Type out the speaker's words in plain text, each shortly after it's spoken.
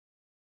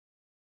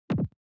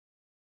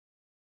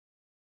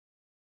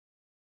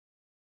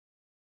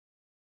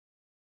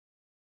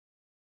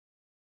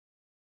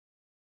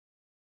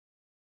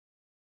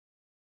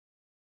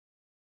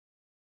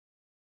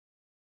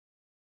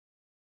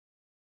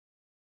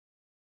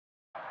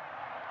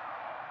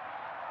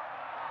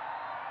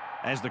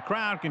As the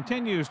crowd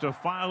continues to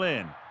file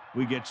in,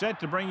 we get set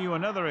to bring you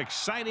another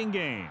exciting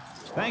game.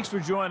 Thanks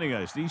for joining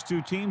us. These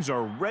two teams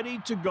are ready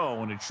to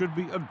go, and it should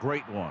be a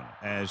great one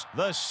as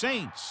the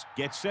Saints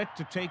get set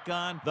to take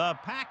on the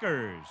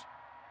Packers.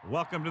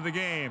 Welcome to the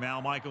game.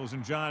 Al Michaels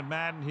and John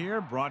Madden here,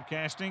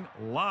 broadcasting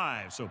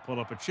live. So pull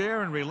up a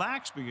chair and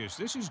relax because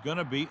this is going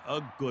to be a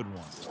good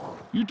one.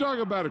 You talk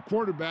about a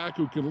quarterback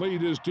who can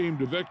lead his team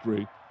to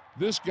victory.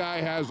 This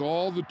guy has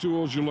all the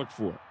tools you look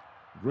for.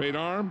 Great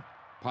arm,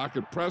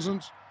 pocket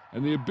presence,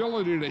 and the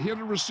ability to hit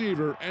a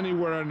receiver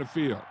anywhere on the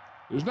field.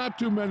 There's not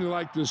too many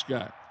like this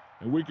guy,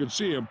 and we could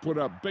see him put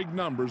up big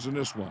numbers in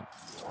this one.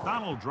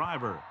 Donald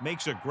Driver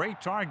makes a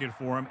great target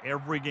for him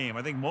every game.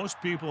 I think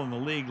most people in the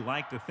league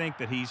like to think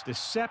that he's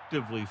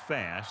deceptively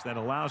fast. That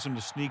allows him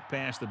to sneak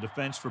past the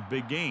defense for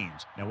big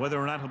gains. Now, whether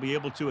or not he'll be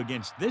able to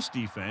against this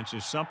defense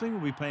is something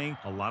we'll be paying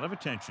a lot of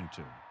attention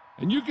to.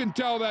 And you can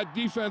tell that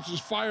defense is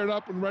fired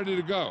up and ready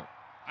to go.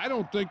 I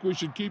don't think we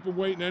should keep him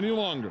waiting any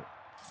longer.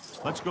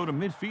 Let's go to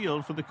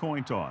midfield for the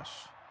coin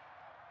toss.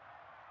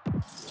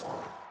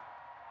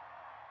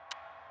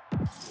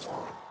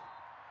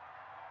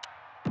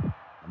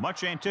 A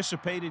much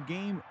anticipated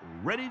game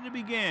ready to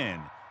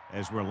begin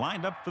as we're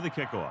lined up for the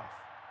kickoff.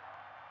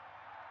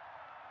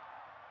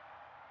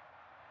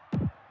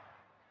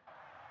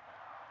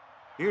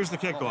 Here's the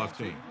kickoff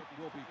team.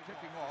 Will be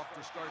kicking off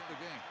to start the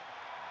game.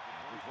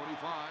 Number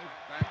 25,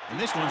 and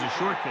this one's a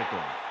short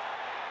kickoff.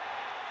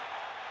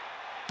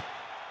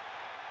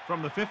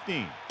 From the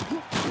 15.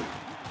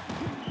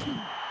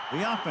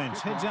 The offense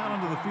heads out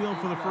onto the field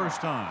for the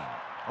first time.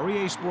 Our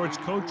EA Sports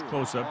Coach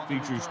Close-Up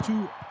features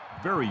two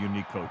very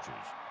unique coaches.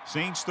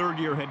 Saints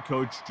third-year head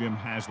coach Jim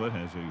Haslett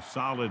has a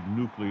solid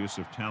nucleus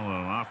of talent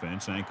on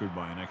offense anchored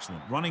by an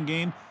excellent running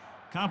game,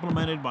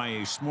 complemented by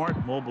a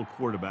smart mobile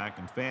quarterback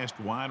and fast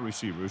wide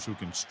receivers who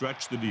can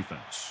stretch the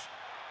defense.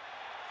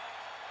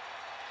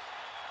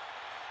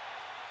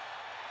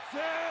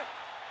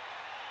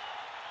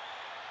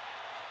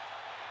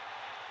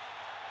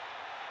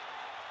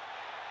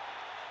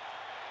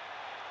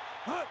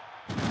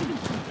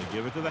 They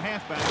give it to the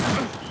halfback,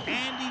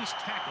 and he's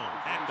tackled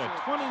at the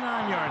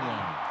 29-yard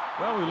line.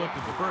 Well, we looked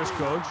at the first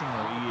coach in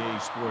our EA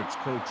Sports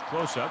Coach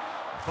Close-Up.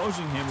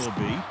 Opposing him will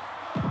be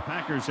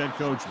Packers head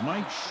coach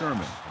Mike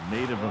Sherman, a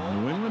native of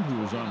New England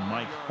who was on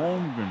Mike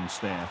Holmgren's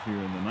staff here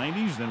in the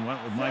 90s, then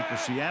went with Mike to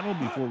Seattle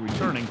before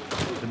returning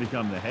to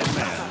become the head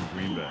man in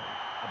Green Bay.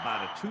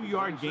 About a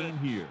 2-yard gain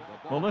here.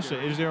 Melissa,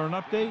 is there an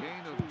update?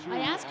 I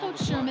asked Coach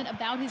Sherman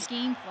about his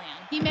game plan.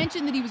 He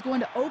mentioned that he was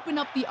going to open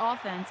up the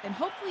offense and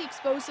hopefully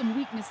expose some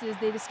weaknesses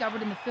they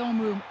discovered in the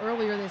film room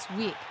earlier this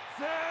week.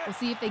 We'll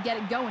see if they get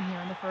it going here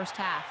in the first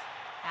half.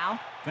 Al?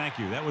 Thank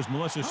you. That was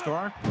Melissa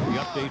Stark with the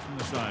update from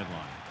the sideline.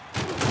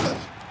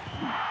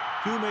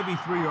 2, maybe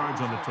 3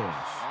 yards on the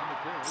toss.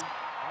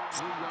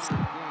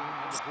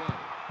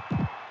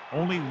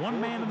 Only one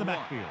man in the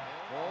backfield.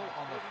 Ball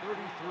on the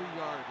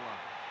 33-yard line.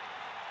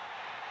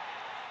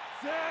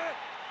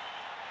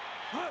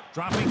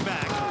 Dropping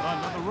back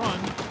on the run.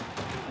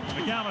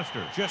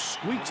 McAllister just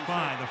squeaks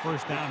by the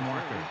first down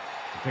marker.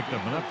 He picked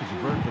up enough to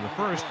convert for the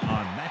first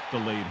on that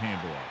delayed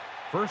handoff.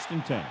 1st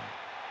and 10.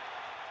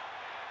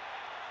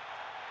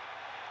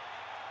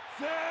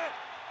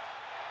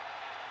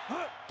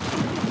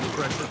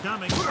 Pressure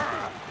coming.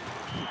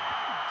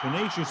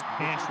 Tenacious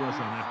pass rush on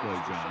that play,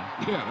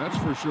 John. Yeah, that's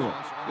for sure.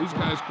 These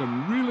guys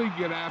can really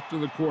get after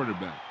the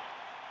quarterback.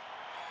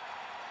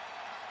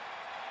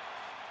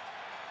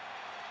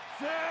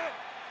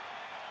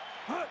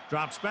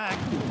 Drops back,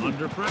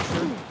 under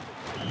pressure.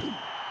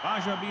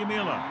 Aja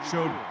Biamila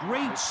showed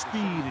great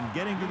speed in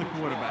getting to the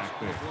quarterback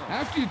there.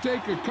 After you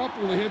take a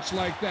couple of hits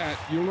like that,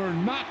 you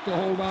learn not to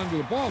hold on to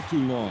the ball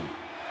too long.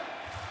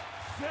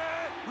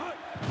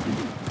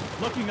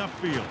 Looking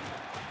upfield.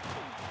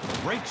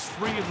 Breaks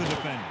free of the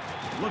defender.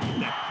 Look at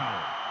that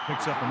power.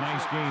 Picks up a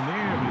nice gain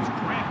there, but he's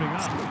cramping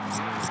up.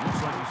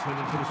 Looks like he's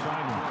headed to the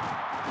sideline.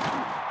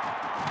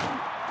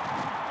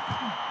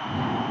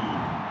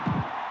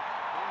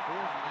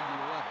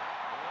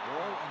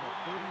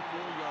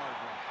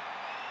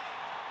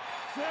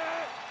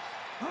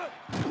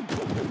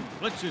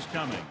 Blitz is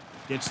coming.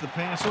 Gets the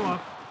pass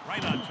off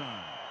right on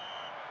time.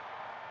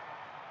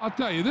 I'll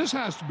tell you, this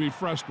has to be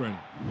frustrating.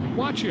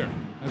 Watch here,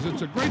 as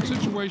it's a great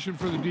situation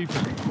for the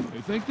defense.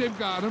 They think they've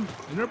got him,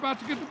 and they're about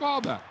to get the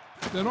ball back.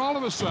 Then all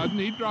of a sudden,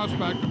 he drops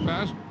back the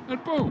pass,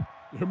 and boom,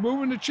 they're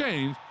moving the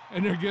chains,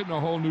 and they're getting a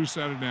whole new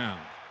set of downs.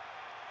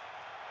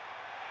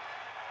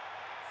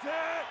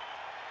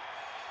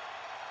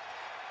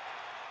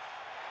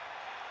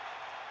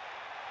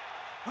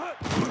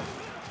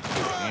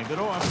 Hand it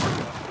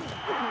off.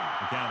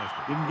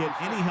 McAllister didn't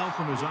get any help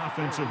from his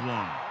offensive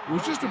line. It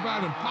was just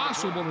about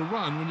impossible to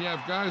run when you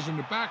have guys in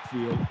the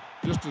backfield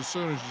just as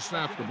soon as you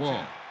snap the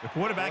ball. The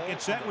quarterback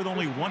gets set with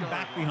only one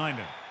back behind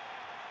him.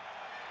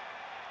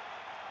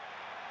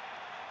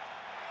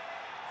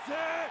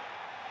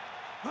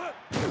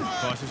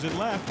 Tosses it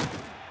left.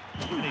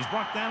 And he's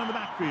brought down in the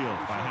backfield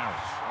by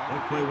Harris.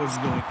 That play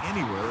wasn't going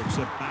anywhere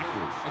except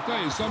backwards. I'll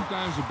tell you,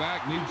 sometimes the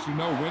back needs to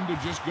know when to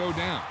just go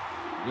down.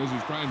 because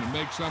he's trying to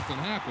make something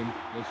happen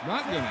that's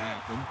not going to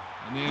happen,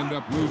 and they end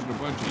up losing a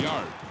bunch of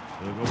yards.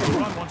 They'll go for the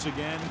run once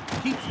again.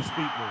 Keeps his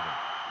feet moving.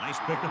 Nice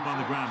pickup on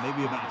the ground,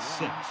 maybe about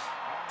 6.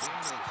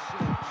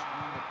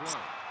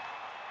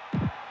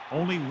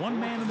 Only one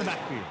man in the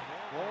backfield.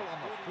 Ball on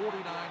the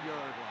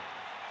 49-yard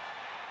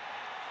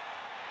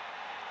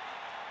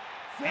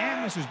line.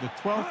 And this is the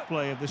 12th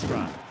play of this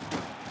drive.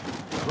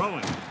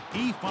 Throwing.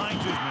 He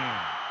finds his man.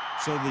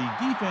 So the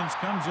defense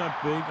comes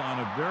up big on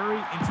a very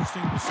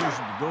interesting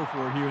decision to go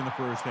for here in the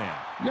first half.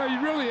 Yeah,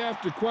 you really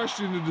have to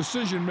question the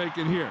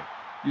decision-making here.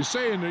 You're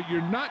saying that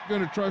you're not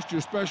going to trust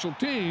your special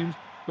teams,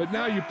 but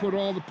now you put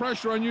all the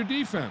pressure on your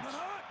defense.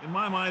 In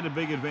my mind, a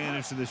big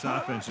advantage to this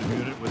offensive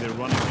unit with their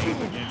running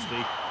game against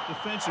a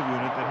defensive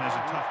unit that has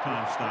a tough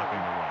time stopping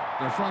the run.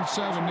 Their front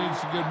seven needs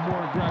to get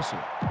more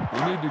aggressive.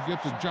 They need to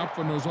get the jump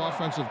on those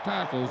offensive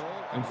tackles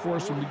and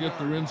force them to get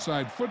their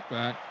inside foot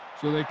back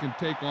so they can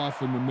take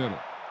off in the middle.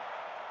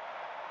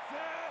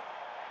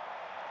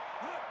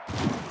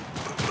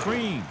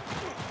 Green.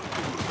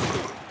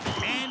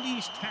 And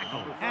he's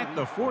tackled at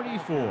the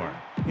 44.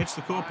 Gets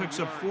the call, picks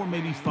up 4,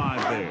 maybe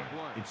 5 there.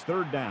 It's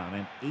 3rd down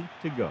and 8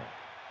 to go.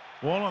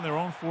 Ball on their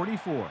own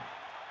 44.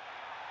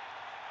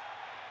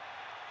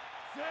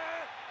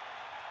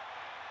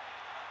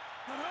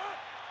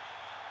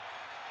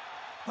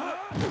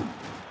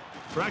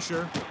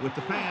 Pressure with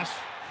the pass.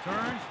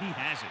 Turns, he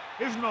has it.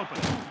 Here's an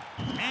opening.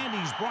 And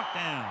he's brought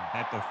down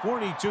at the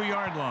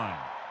 42-yard line.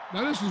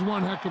 Now this is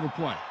one heck of a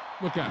play.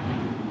 Look at it.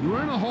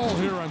 You're in a hole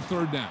here on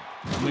 3rd down.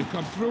 And they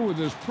come through with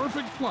this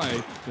perfect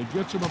play that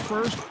gets them a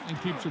first and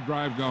keeps the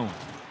drive going.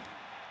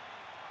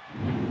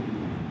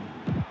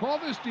 Call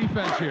this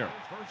defense here.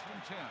 1st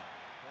and 10.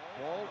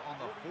 Ball on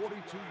the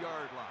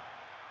 42-yard line.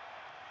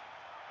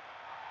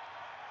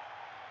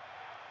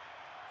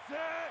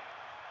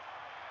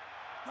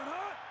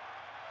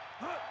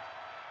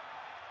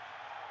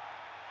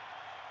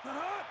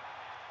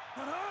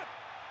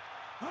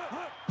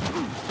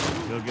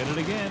 He'll get it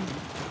again.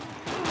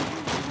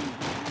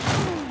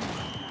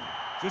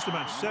 Just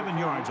about 7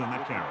 yards on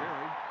that carry.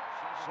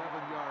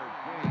 7-yard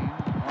gain.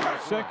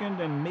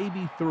 2nd and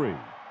maybe 3.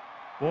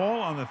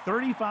 Ball on the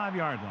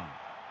 35-yard line.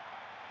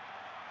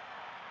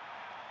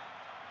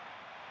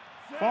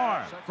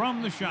 Far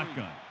from the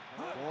shotgun.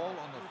 Ball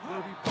on the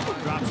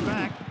 35. Drops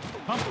back.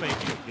 Pump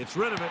fake. Gets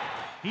rid of it.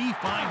 He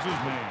finds his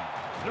man.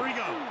 There he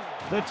goes.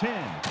 The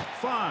 10.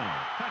 5.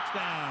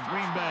 Touchdown,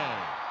 Green Bay.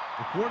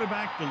 The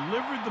quarterback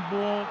delivered the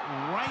ball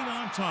right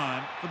on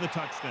time for the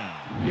touchdown.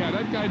 Yeah,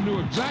 that guy knew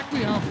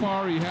exactly how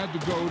far he had to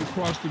go to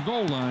cross the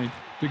goal line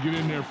to get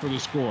in there for the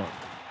score.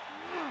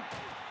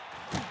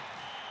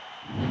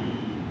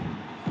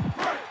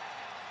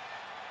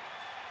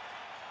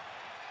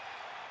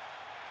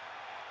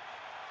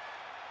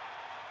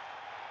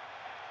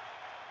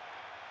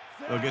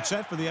 They'll get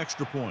set for the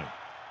extra point.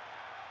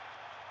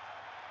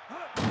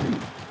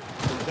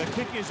 The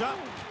kick is up.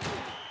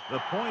 The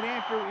point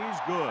after is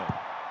good.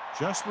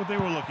 Just what they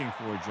were looking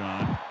for,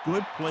 John.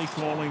 Good play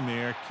calling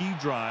there. Key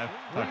drive.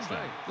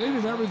 Touchdown. They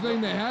did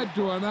everything they had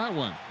to on that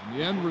one. And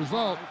the end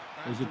result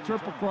was a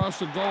trip across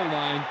the goal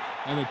line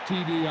and a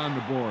TD on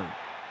the board.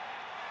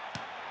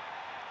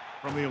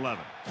 From the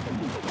 11.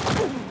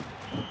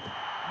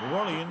 New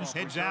Orleans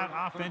heads out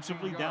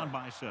offensively down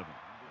by 7.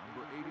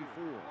 Number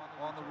 84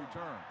 on the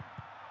return.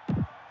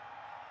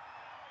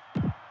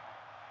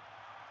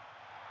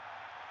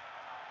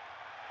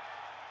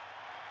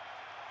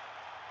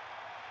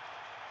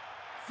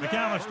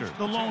 McAllister,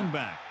 the lone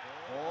back.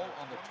 Ball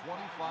on the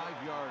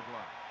 25-yard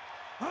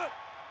line.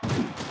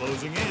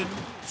 Closing in,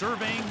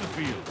 surveying the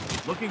field.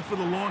 Looking for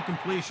the long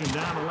completion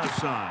down the left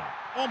side.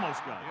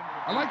 Almost got it.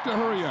 I like to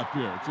hurry up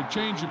here. It's a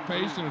change of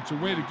pace, and it's a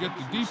way to get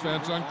the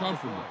defense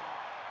uncomfortable.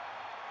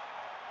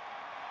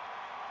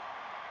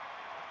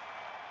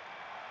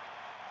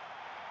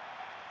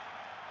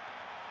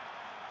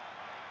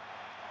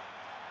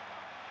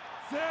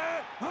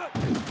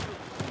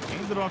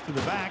 Hands it off to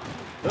the back.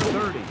 The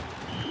 30.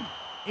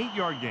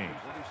 8-yard gain.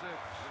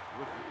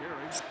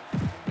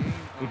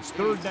 It's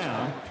 3rd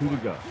down, 2 to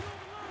go.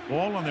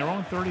 Ball on their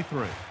own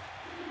 33.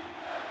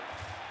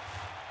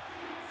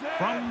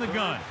 From the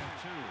gun.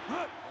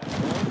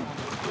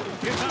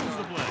 Here comes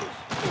the blitz.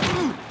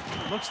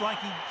 Looks like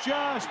he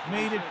just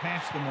made it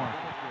past the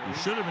marker. He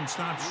should have been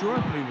stopped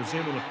short, but he was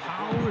able to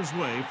power his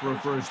way for a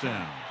 1st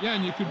down. Yeah,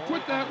 and you could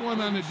put that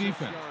one on the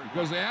defense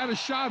because they had a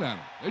shot at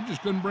him. They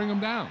just couldn't bring him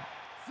down.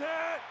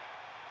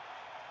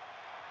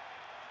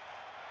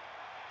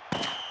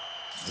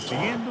 At the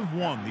end of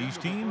 1, these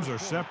teams are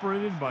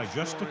separated by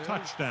just a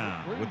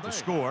touchdown. With the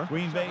score,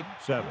 Green Bay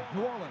 7,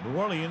 New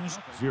Orleans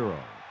 0.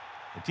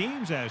 The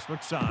teams have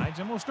switched sides,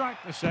 and we'll start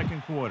the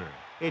 2nd quarter.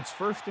 It's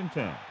 1st and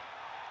 10.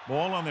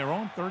 Ball on their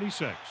own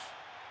 36.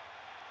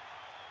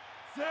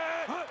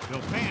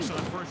 They'll pass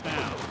on 1st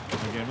down.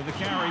 Again with the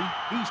carry.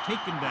 He's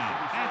taken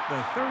down at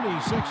the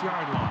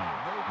 36-yard line.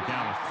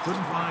 McAllister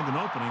couldn't find an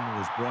opening and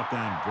was brought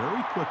down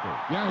very quickly.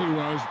 Yeah, he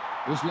was.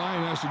 This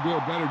line has to do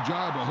a better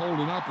job of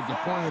holding up at the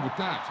point of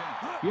attack.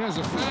 He has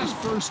a fast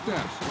first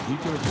step. He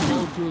can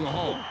explode through the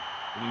hole.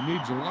 and he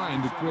needs a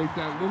line to create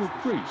that little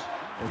crease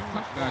or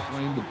cutback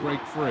lane to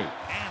break free.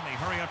 And they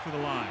hurry up to the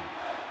line.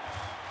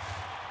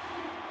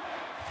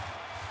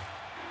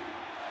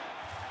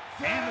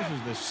 And this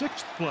is the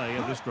 6th play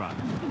of this drive.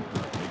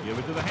 They give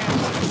it to the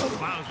halfback,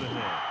 plows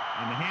ahead,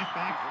 and the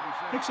halfback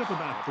picks up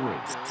about 3. 3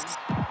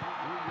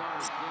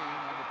 yards gain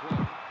on the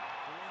play.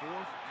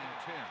 4th and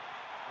 10.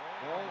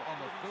 Ball on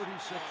the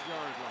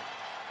 36-yard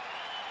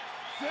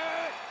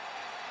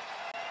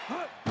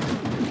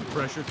line.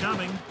 Pressure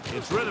coming.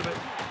 Gets rid of it.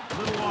 A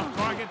little off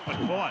target, but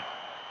caught.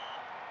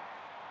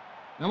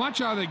 Now watch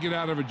how they get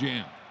out of a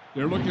jam.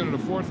 They're looking at a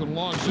 4th and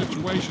long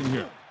situation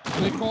here.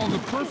 And they call the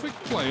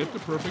perfect play at the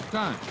perfect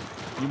time.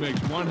 He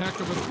makes one heck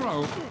of a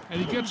throw, and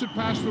he gets it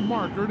past the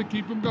marker to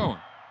keep him going.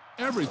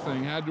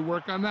 Everything had to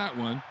work on that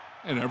one,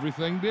 and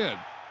everything did.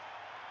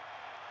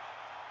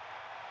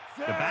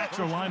 The backs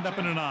are lined up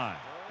in an I.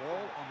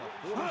 Ball on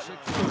the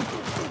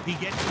 46-yard. He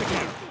gets the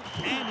carry,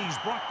 and he's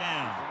brought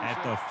down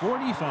at the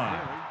 45.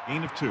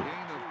 Gain of 2. Gain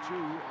of 2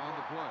 on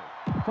the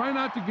play. Try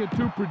not to get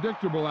too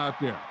predictable out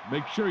there.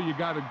 Make sure you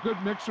got a good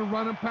mix of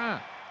run and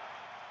pass.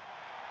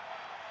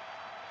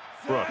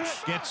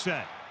 Brooks gets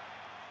set.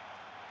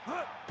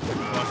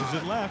 Crosses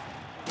it left.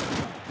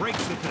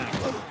 Breaks the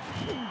tackle.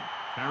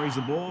 Carries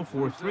the ball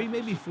for 3,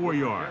 maybe 4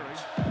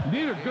 yards.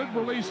 Need a good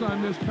release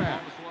on this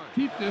pass.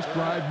 Keep this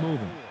drive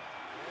moving.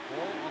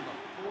 Ball on the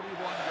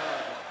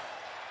 41-yard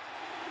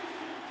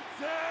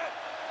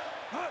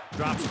line.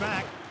 Drops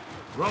back.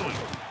 Throwing.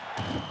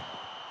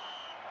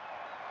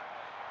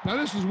 Now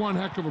this is one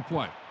heck of a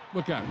play.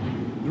 Look at it.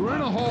 They're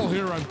in a hole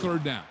here on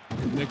 3rd down.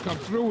 And they come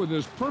through with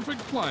this perfect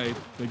play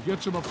that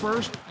gets them a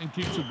first and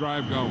keeps the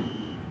drive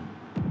going.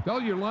 Tell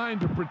your line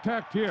to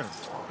protect here.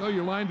 Tell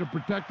your line to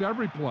protect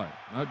every play,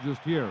 not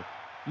just here.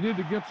 You need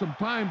to get some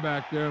time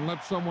back there and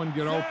let someone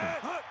get open.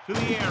 To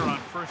the air on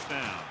 1st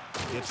down.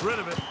 Gets rid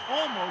of it.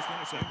 Almost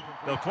intercepted.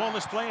 They'll call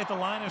this play at the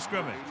line of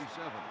scrimmage.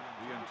 87,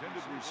 the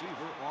intended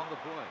receiver on the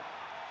play.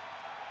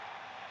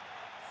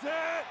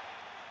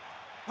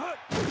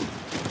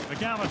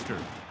 McAllister.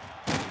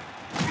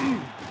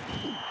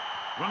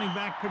 Running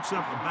back picks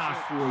up about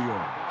 4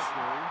 yards.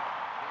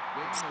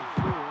 Gain of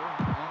 4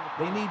 on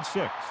the They need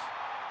 6.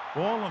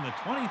 Ball on the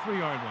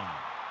 23-yard line.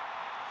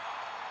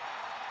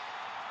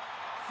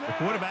 The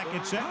quarterback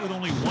gets set with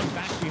only 1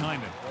 back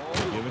behind him.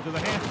 Give it to the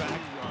halfback.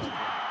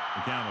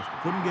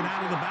 McAllister couldn't get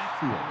out of the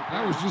backfield.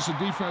 That was just a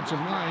defensive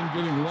line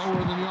getting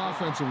lower than the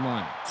offensive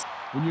line.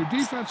 When your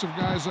defensive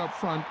guys up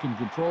front can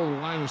control the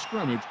line of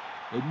scrimmage,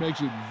 it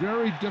makes it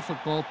very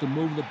difficult to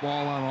move the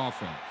ball on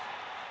offense.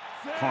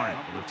 Hart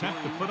will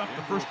attempt to put up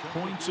the first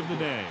points of the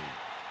day.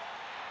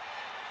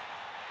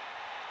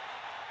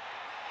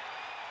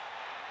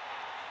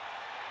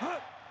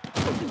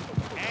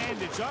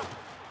 And it's up.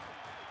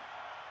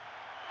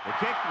 The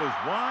kick was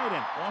wide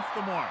and off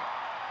the mark.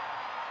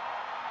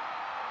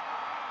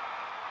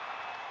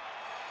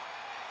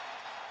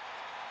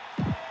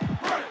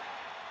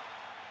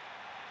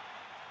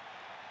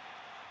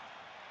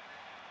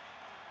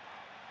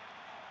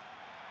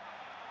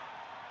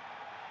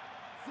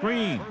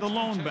 Green, the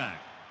lone back.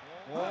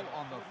 ball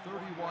on the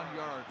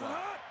 31-yard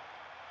line.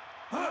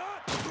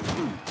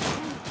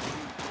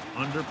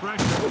 Under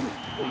pressure.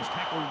 He's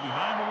tackled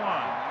behind the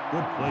line.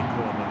 Good play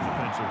call by the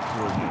defensive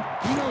coordinator.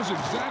 He knows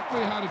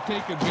exactly how to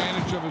take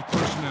advantage of his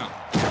personnel.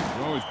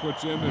 He always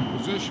puts him in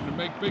position to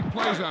make big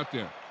plays out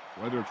there,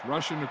 whether it's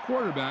rushing the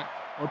quarterback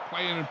or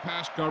playing in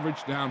pass coverage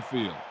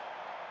downfield.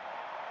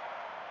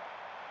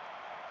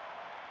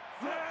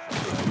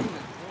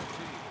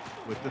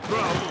 With the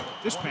throw,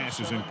 this pass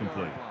is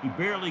incomplete. He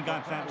barely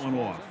got that one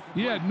off.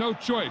 He had no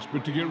choice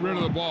but to get rid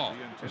of the ball.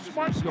 A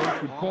smart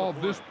coach would call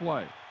this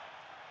play.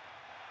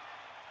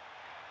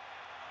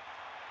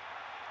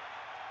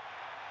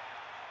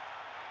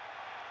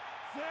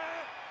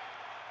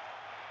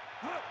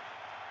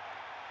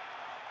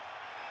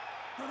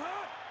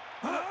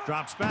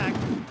 Drops back.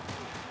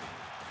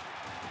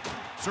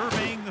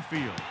 Surveying the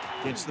field.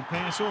 Gets the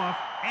pass off,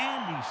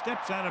 and he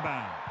steps out of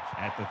bounds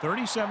at the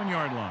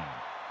 37-yard line.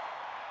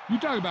 You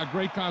talk about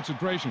great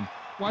concentration.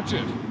 Watch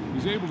this.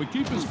 He's able to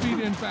keep his feet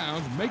in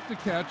bounds, make the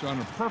catch on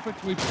a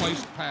perfectly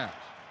placed pass.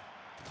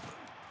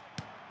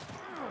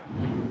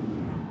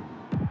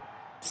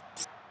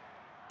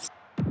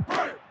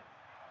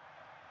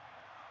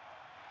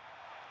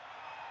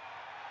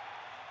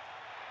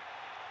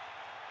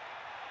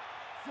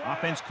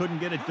 Offense couldn't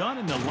get it done,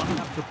 and they'll line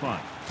up to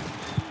punt.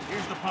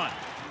 Here's the punt.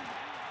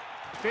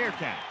 Fair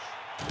catch.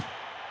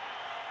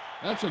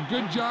 That's a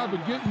good job of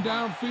getting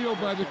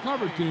downfield by the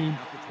cover team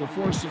to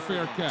force the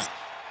fair catch.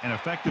 An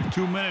effective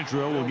 2-minute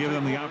drill will give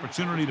them the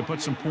opportunity to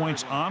put some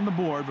points on the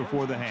board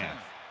before the half.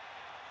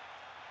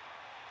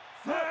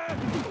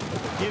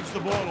 Gives the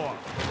ball off.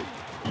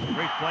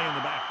 Great play in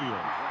the backfield.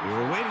 They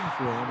were waiting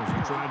for him as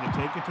he tried to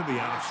take it to the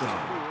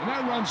outside. And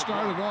that run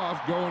started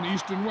off going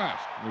east and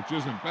west, which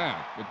isn't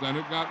bad, but then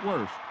it got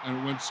worse, and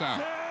it went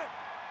south.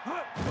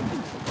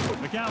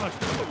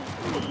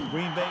 McAllister.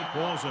 Green Bay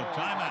calls a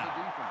timeout.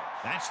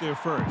 That's their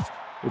first.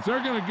 If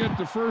they're going to get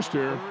the first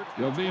here,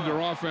 they'll need their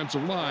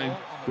offensive line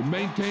to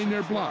maintain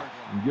their block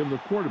and give the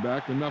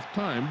quarterback enough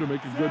time to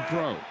make a good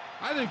throw.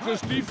 I think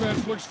this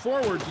defense looks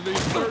forward to these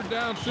third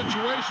down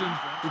situations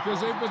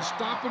because they've been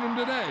stopping them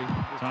today.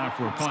 Time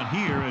for a punt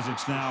here as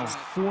it's now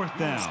 4th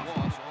down.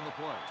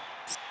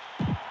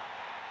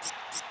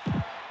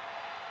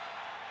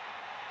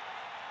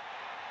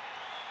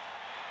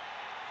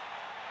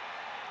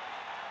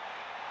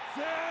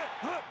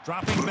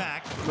 Dropping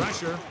back,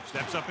 pressure,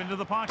 steps up into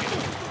the pocket,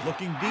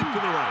 looking deep to the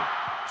right.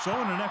 So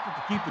in an effort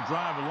to keep the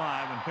drive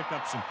alive and pick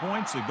up some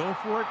points, they go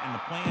for it, and the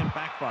plan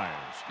backfires.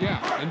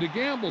 Yeah, and to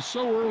gamble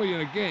so early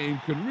in a game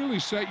can really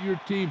set your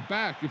team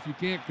back if you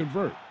can't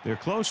convert. They're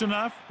close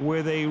enough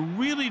where they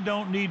really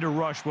don't need to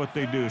rush what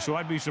they do, so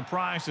I'd be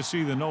surprised to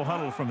see the no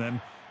huddle from them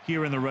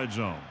here in the red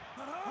zone.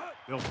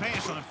 They'll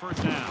pass on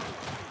 1st down.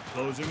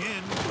 Closing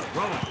in,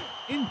 throwing.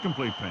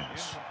 Incomplete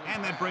pass.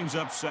 And that brings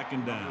up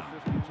 2nd down.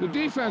 The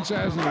defense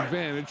has an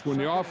advantage when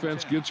the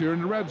offense gets here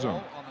in the red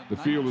zone. The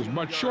field is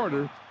much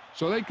shorter,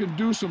 so they can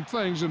do some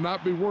things and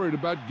not be worried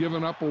about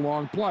giving up a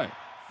long play.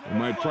 They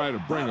might try to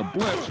bring a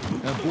blitz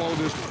and blow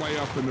this play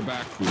up in the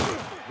backfield.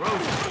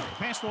 Rosen,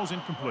 pass falls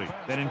incomplete.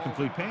 That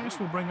incomplete pass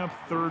will bring up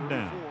 3rd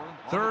down.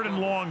 3rd and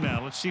long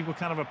now. Let's see what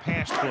kind of a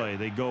pass play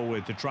they go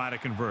with to try to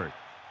convert.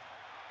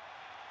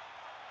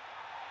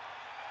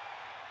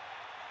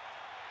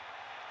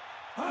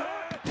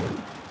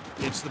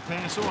 It's the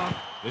pass off.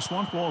 This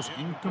one falls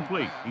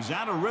incomplete. He's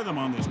out of rhythm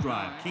on this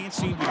drive. Can't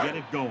seem to get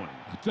it going.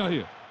 I tell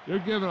you, they're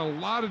giving a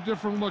lot of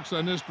different looks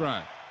on this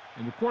drive,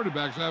 and the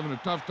quarterback's having a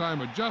tough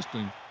time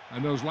adjusting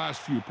on those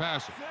last few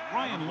passes.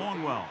 Ryan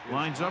Longwell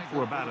lines up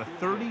for about a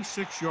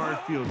 36-yard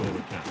field goal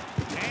attempt.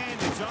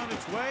 And it's on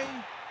its way.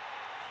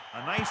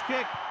 A nice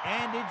kick,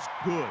 and it's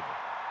good.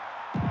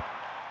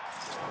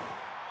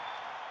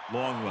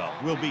 Longwell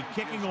will be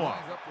kicking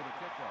off.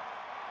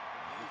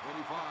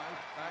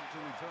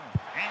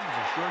 And it's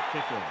a short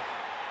kickoff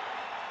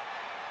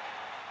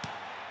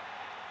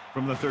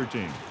from the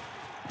 13.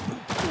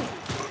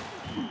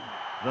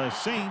 The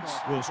Saints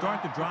will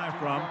start the drive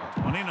from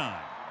 29.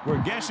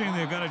 We're guessing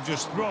they're going to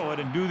just throw it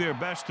and do their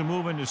best to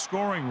move into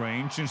scoring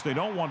range since they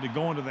don't want to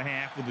go into the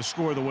half with the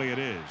score the way it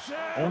is.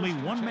 Only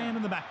one man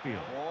in the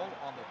backfield. Ball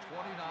on the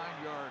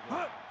 29-yard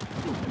line.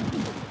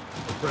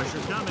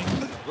 Pressure coming.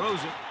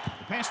 Throws it.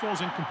 The pass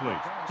falls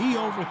incomplete. He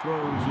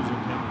overthrows his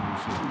intended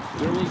receiver.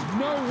 There was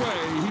no way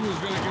he was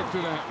going to get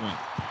to that one.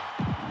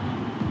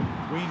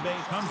 Green Bay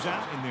comes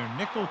out in their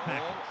nickel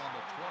package. Ball on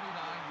the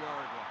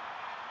 29-yard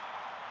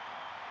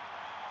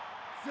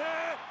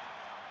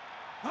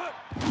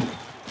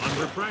line.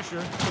 Under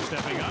pressure,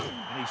 stepping up,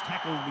 and he's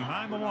tackled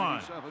behind the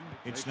line.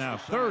 It's now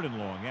 3rd and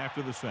long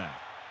after the sack.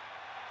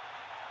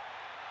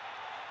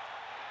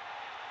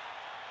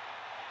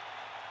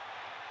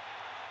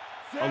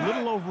 A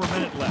little over a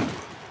minute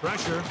left.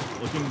 Pressure,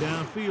 looking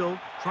downfield,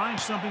 trying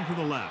something to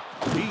the left.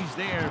 He's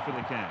there for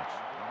the catch.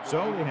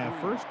 So they have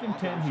 1st and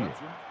 10 here.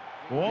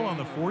 Ball on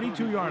the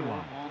 42-yard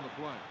line.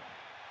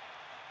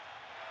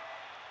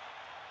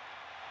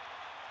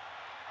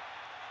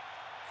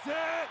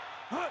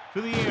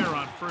 To the air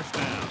on 1st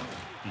down.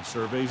 He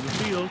surveys the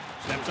field,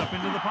 steps up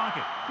into the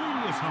pocket.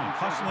 Previous Hunt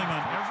hustling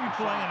on every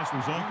play, and it's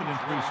resulted in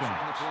 3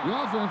 sacks. The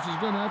offense is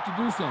going to have to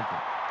do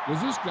something because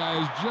this guy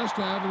is just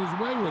having his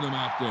way with him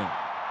out there.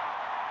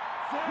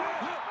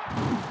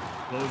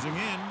 Closing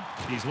in.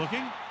 He's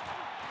looking.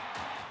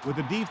 With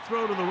a deep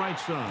throw to the right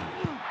side.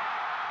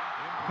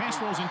 Pass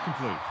falls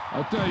incomplete.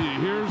 I'll tell you,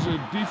 here's a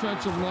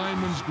defensive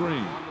lineman's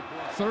dream.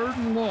 3rd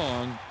and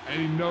long, and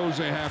he knows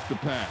they have to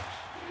pass.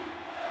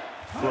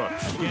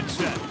 Brooks gets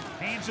set.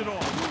 Hands it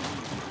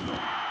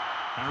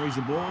off. Carries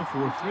the ball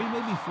for 3,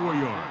 maybe 4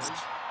 yards.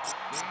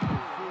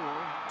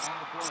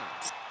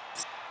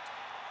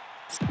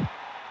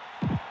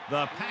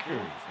 The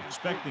Packers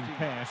expecting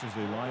pass as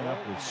they line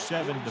up with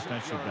 7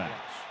 defensive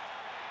backs.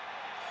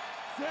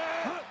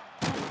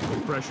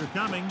 With pressure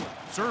coming,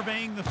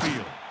 surveying the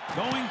field,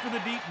 going for the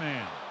deep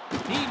man.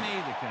 He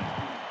made the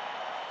catch.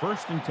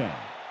 1st and 10.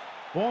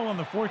 Ball on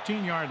the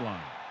 14-yard line.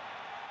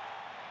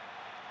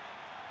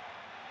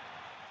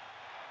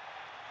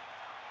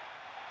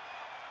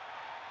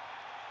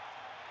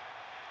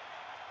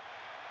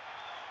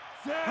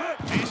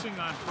 Passing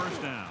on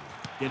 1st down.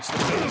 Gets the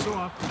pass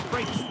off,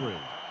 breaks free.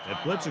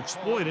 That blitz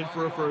exploited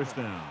for a 1st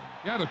down.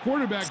 Yeah, the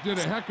quarterback did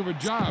a heck of a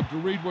job to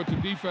read what the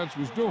defense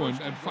was doing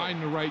and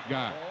find the right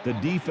guy. The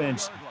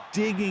defense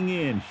digging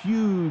in.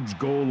 Huge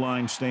goal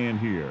line stand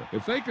here.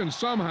 If they can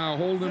somehow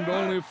hold him to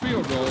only a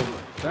field goal,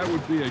 that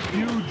would be a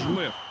huge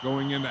lift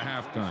going into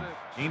halftime.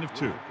 Gain of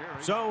 2.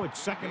 So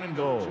it's 2nd and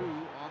goal.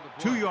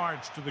 2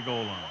 yards to the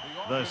goal line.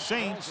 The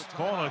Saints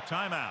call a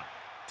timeout.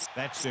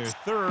 That's their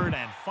 3rd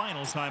and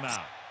final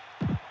timeout.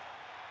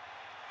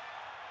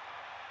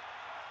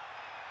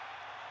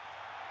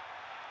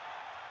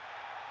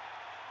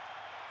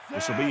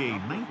 This will be a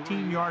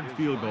 19-yard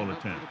field goal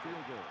attempt.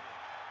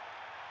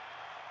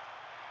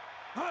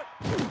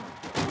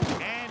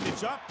 And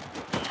it's up.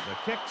 The The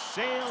kick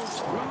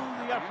sails through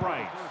the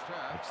uprights.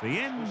 It's the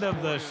end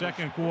of the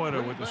second quarter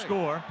with the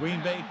score,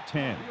 Green Bay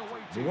 10,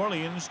 New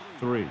Orleans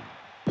 3.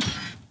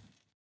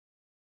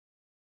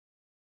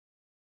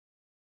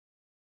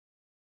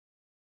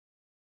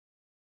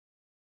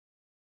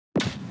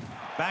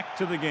 Back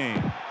to the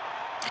game.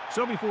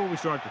 So before we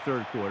start the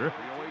third quarter,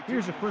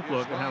 here's a quick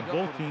look at how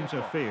both teams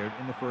have fared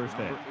in the first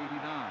half.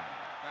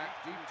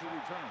 Back deep to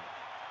return.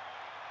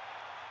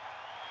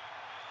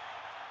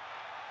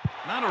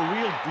 Not a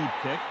real deep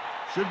kick.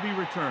 Should be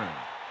returned.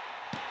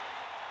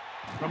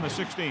 From the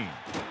 16.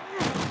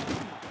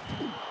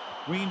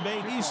 Green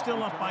Bay is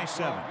still up by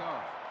 7.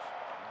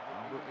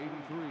 Number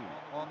 83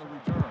 on the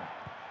return.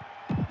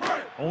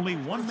 Only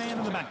one man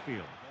in the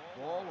backfield.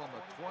 Ball on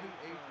the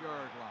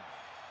 28-yard line.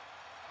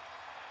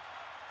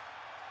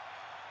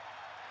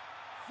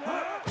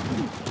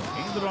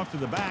 Handed off to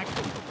the back.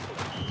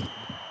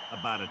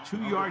 About a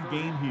 2-yard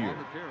gain here.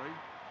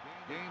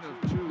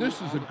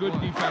 This is a good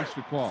defense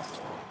to call.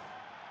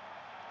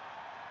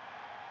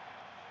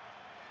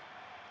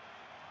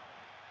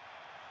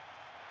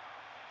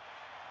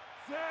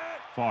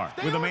 Far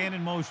with a man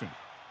in motion.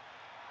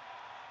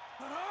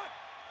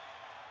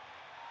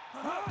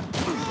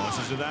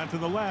 Tosses it out to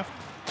the left.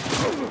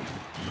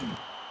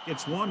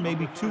 Gets 1,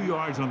 maybe 2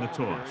 yards on the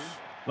toss.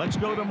 Let's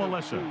go to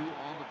Melissa.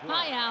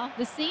 Hi, Al.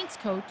 The Saints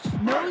coach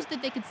knows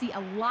that they could see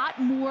a lot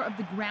more of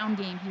the ground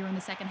game here in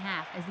the second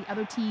half as the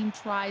other team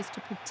tries to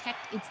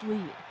protect its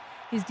lead.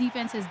 His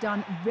defense has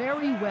done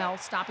very well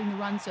stopping the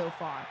run so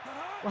far.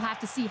 We'll have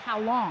to see how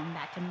long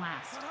that can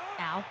last.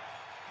 Al?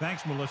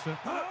 Thanks, Melissa.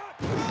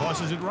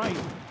 Tosses it right.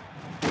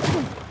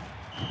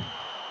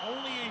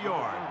 Only a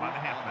yard by the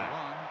halfback.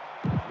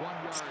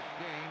 1-yard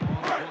gain on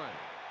the play.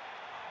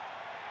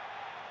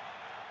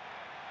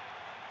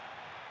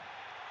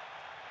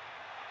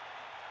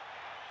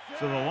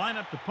 So they'll line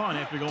up to punt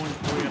after going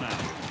 3 and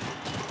out.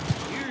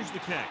 Here's the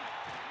kick.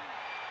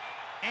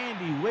 And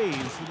he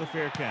waves for the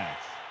fair catch.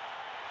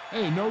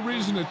 Hey, no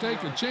reason to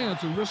take a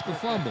chance and risk a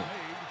fumble.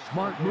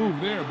 Smart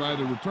move there by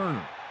the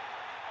returner.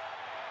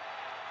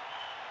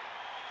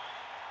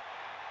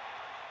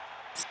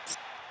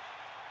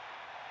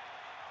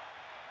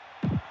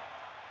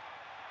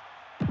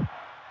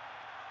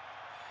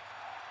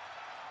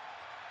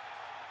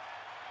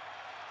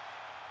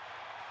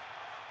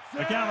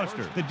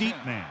 McAllister, the deep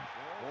man.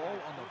 Ball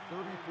on the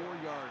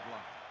 34-yard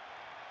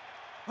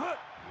line.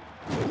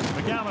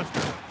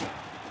 McAllister.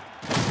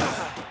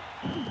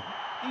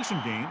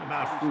 Decent gain,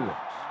 about 4. On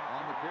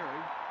the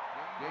carry.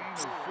 Gain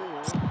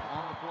of 4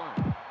 on the play.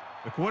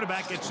 The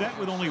quarterback gets set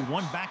with only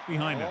 1 back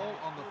behind him. Ball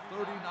on the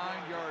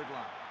 39-yard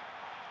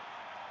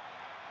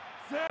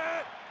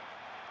line.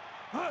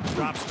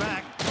 Drops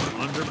back,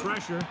 under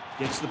pressure,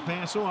 gets the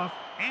pass off,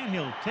 and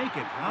he'll take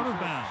it out of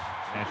bounds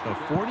at the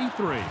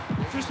 43.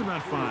 Just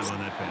about 5 on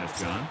that pass,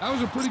 John. That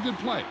was a pretty good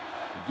play.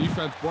 The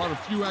defense brought a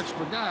few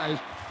extra guys,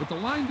 but the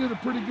line did a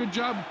pretty good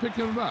job of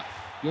picking it up,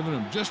 giving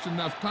them just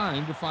enough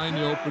time to find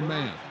the open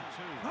man.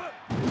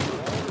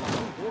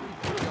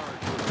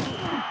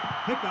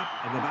 Pickup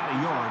of about a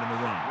yard in the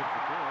run.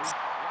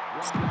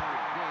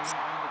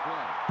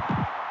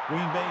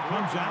 Green Bay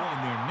comes out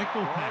in their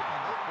nickel package.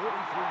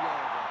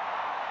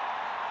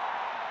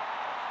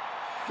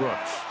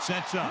 Brooks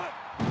sets up.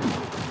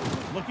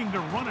 Looking to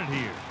run it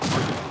here.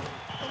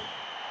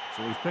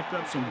 So he's picked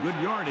up some good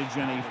yardage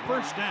and a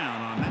first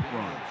down on that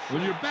run.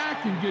 When your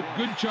back can get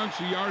good chunks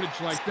of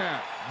yardage like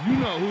that, you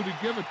know who to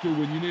give it to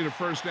when you need a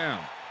first down.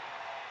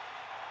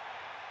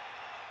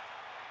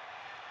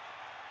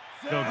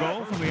 They'll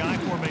go from the I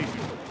formation.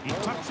 He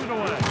tucks it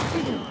away.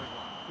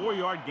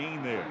 4-yard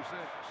gain there.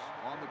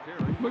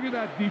 Look at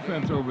that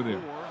defense over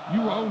there.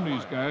 You own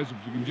these guys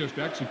if you can just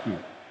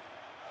execute.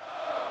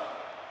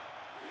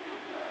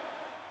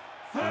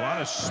 A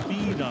lot of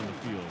speed on the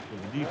field for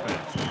the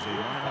defense as they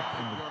line up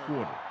in the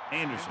quarter.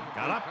 Anderson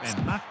got up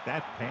and knocked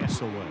that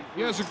pass away.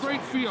 He has a great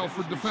feel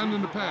for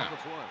defending the pass,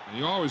 and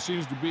he always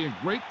seems to be in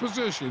great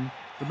position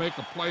to make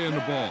a play in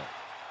the ball.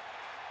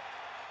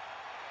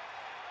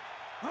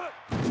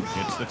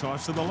 Gets the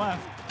toss to the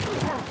left.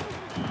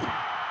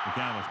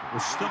 McAllister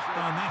was stuffed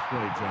on that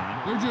play,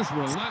 John. They're just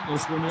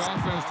relentless when the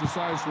offense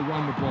decides to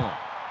run the ball.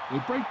 They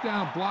break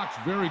down blocks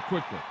very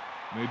quickly.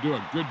 And they do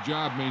a good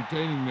job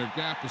maintaining their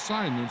gap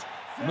assignments,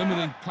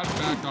 limiting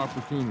cutback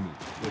opportunities.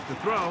 With the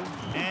throw,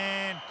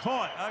 and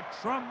caught a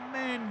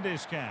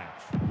tremendous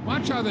catch.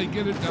 Watch how they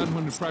get it done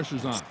when the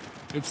pressure's on.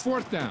 It's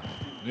 4th down.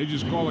 They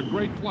just call a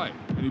great play,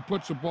 and he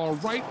puts the ball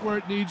right where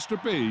it needs to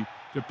be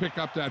to pick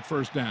up that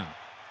first down.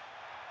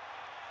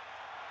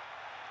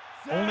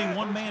 Only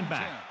 1 man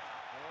back.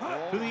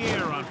 To the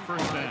air on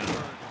first down.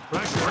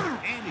 Pressure,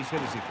 and he's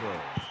hit as he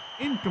throws.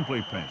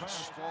 Incomplete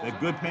pass. The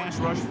good pass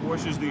rush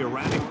forces the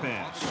erratic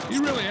pass. He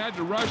really had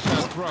to rush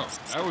that throw.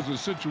 That was a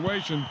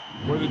situation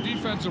where the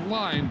defensive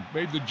line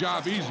made the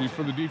job easy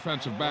for the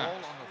defensive backs.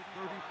 Ball on the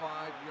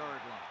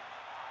 35-yard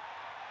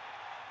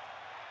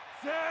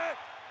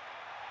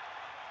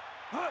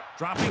line.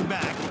 Dropping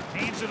back,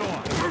 hands it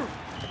off.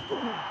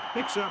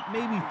 Picks up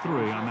maybe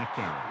 3 on that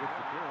carry. With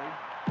the carry,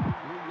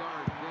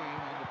 3-yard gain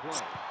on the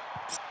play.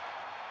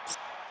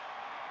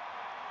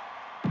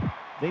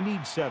 They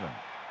need 7.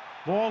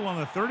 Ball on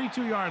the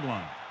 32-yard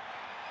line.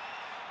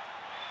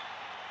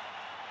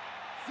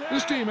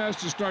 This team has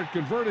to start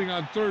converting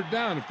on 3rd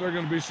down if they're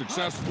going to be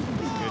successful.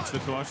 Gets the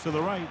toss to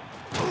the right.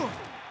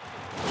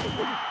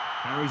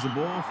 Carries the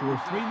ball for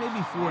 3,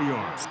 maybe 4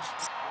 yards.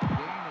 Gain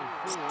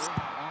of 4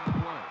 on the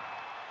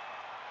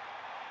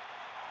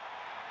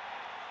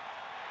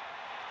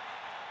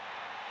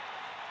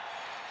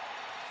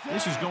play.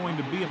 This is going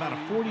to be about a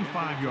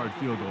 45-yard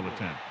field goal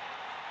attempt.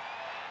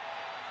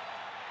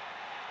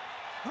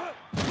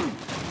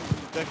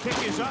 The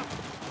kick is up.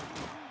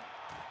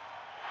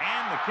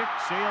 And the kick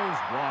sails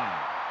wide.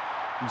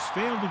 He's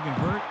failed to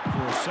convert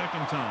for a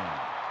 2nd time.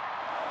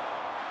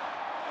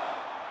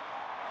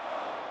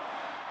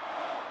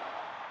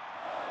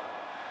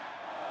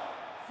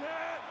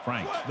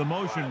 Franks, the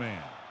motion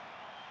man.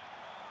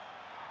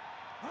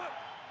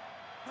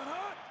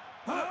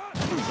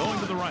 Going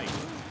to the right.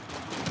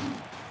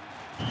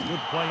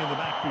 Good play in the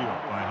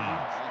backfield by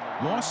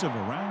Hodge. Loss of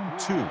around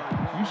 2.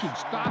 You should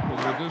stop him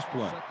with this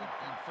play. 2nd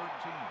and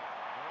 13.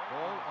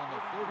 Ball on the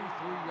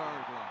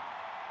 33-yard line.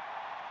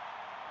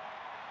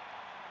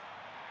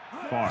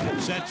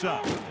 Favre sets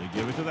up. They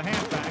give it to the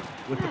halfback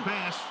with the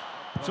pass,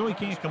 so he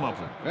can't come up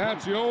with it.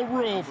 That's the old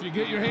rule. If you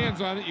get your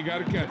hands on it, you got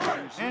to catch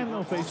it. And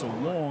they'll face a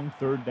long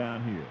 3rd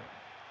down here.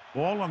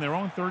 Ball on their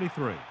own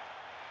 33.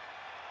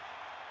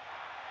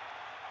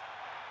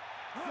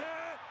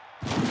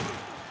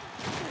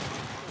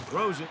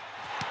 Throws it.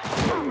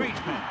 Great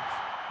pass.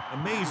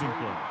 Amazing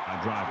play by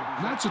Driver.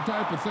 And that's the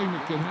type of thing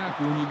that can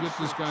happen when you get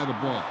this guy the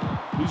ball.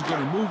 He's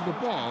going to move the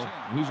ball,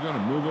 and he's going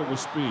to move it with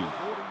speed.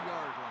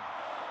 40-yard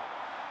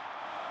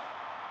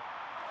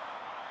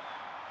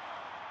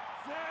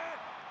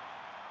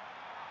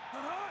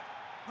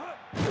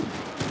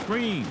line.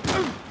 Green.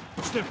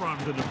 Stiff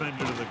arms the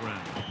defender to the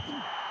ground.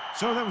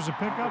 So that was a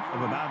pickup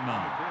of about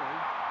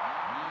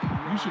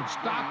 9. You should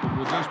stop him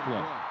with this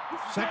play.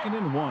 2nd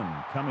and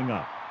 1 coming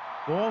up.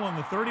 Ball on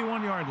the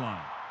 31-yard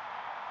line.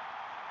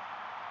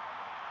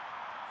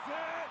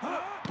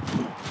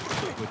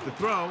 With the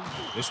throw,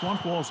 this one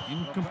falls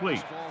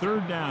incomplete.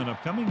 3rd down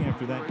upcoming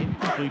after that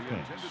incomplete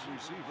pass. Intended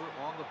receiver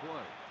on the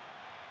play.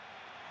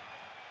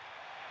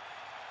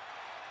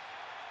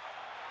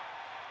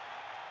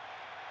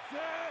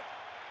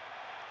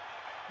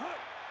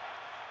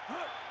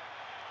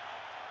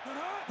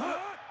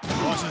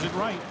 Tosses it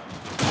right.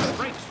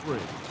 Breaks free.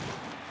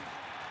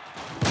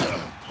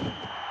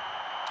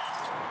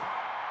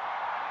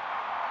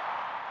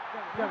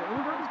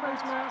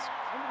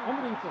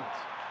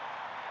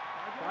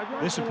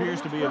 This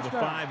appears to be of the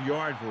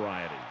 5-yard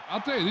variety.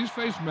 I'll tell you, these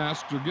face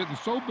masks are getting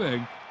so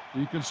big that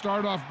you can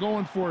start off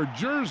going for a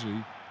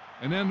jersey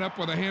and end up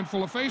with a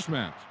handful of face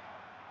masks.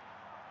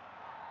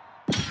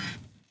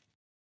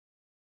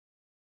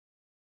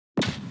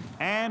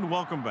 And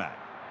welcome back.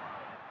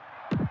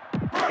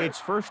 It's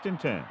 1st and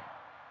 10.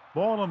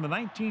 Ball on the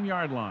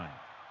 19-yard line.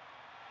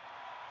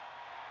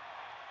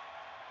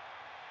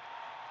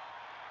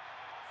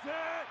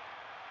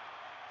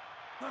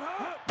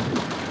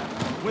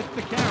 With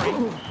the carry,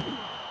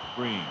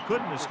 Green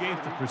couldn't escape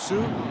the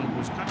pursuit and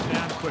was cut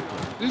down quickly.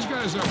 These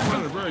guys up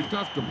front are very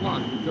tough to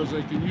block because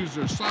they can use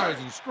their size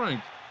and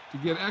strength to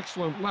get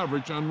excellent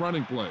leverage on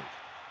running plays.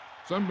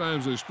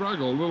 Sometimes they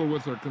struggle a little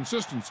with their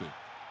consistency,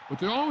 but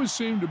they always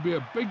seem to be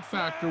a big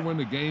factor when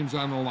the game's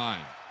on the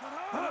line.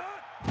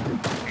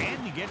 And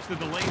he gets the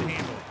delayed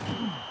handle.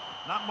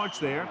 Not much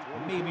there,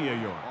 maybe a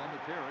yard. On the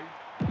carry.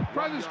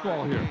 Try this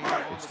call here.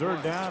 It's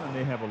 3rd down, and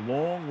they have a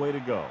long way to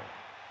go.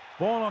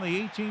 Ball on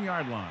the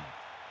 18-yard line.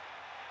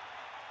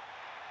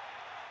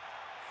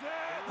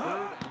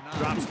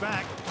 Drops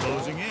back,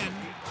 closing in,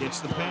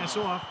 gets the pass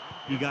off.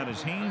 He got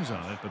his hands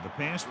on it, but the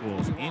pass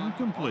falls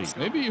incomplete.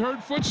 Maybe he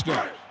heard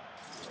footsteps.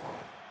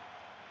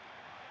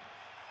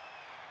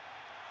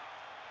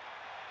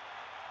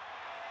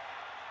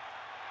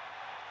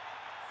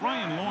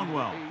 Ryan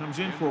Longwell comes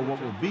in for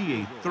what will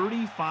be a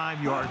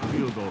 35-yard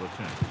field goal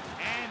attempt.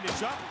 And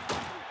it's up.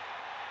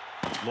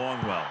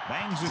 Longwell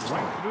bangs it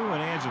right through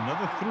and adds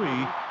another 3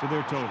 to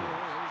their total.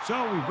 So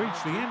we've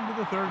reached the end of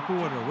the 3rd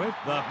quarter with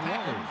the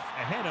Packers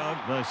ahead of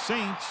the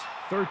Saints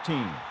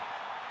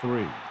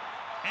 13-3.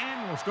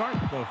 And we'll start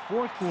the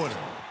 4th quarter.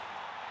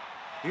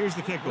 Here's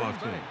the kickoff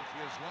team.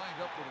 She is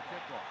lined up for the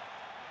kickoff.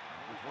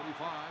 Number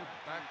 25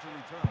 back to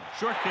return.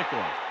 Short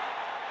kickoff.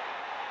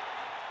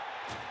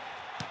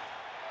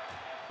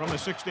 From the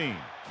 16.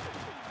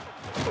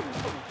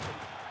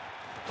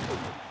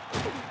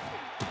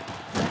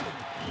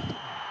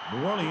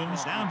 New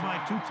Orleans down by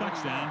 2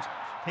 touchdowns,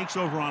 takes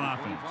over on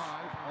offense.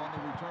 25 on the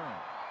return.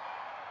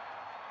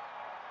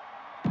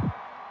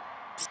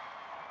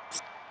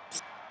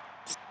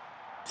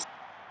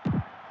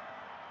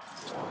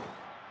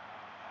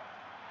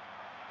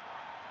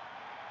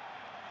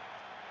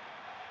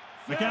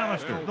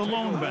 McAllister, the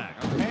lone back.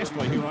 Pass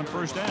play here on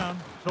 1st down,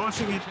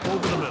 tossing it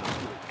over the middle.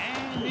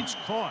 And it's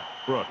caught.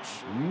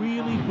 Brooks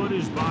really put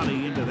his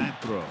body into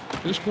that throw.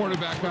 This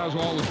quarterback has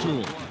all the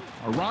tools.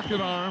 A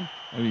rocket arm,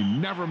 and he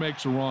never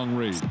makes a wrong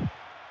read.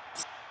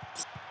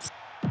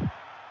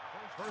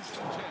 First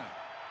and 10.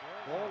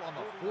 Ball on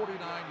the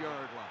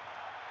 49-yard line.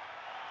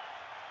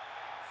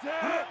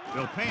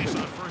 They'll pass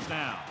on first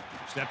down.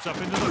 Steps up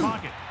into the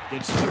pocket.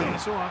 Gets the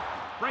pass off.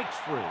 Breaks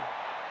free.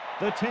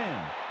 The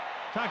 10.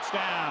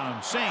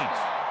 Touchdown, Saints.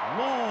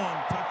 Long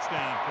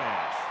touchdown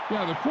pass.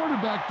 Yeah, the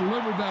quarterback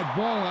delivered that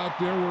ball out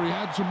there where he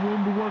had some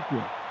room to work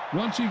with.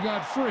 Once he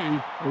got free,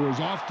 it was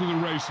off to the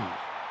races.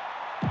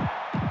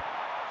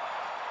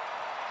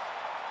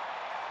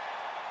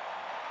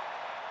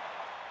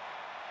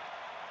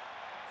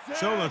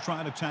 So they'll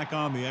try to tack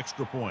on the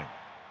extra point.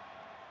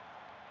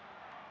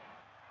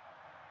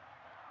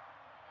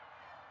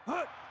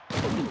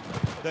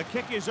 The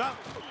kick is up,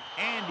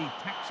 and he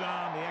tacks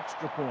on the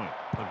extra point.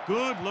 A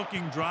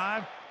good-looking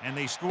drive, and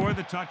they score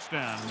the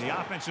touchdown. And the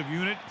offensive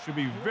unit should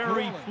be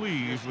very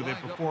pleased with their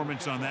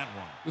performance on that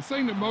one. The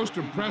thing that most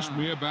impressed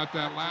me about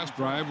that last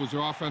drive was the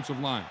offensive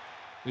line.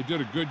 They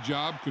did a good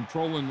job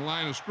controlling the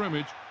line of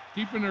scrimmage,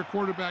 keeping their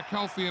quarterback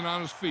healthy and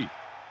on his feet.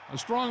 A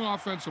strong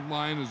offensive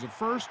line is the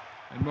first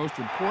and most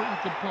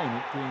important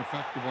component to an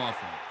effective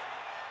offense.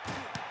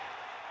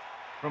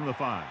 From the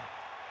 5.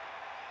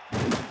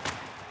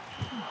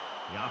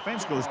 The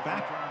offense goes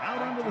back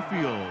out onto the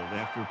field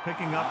after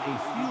picking up a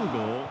field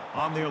goal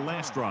on their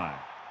last drive.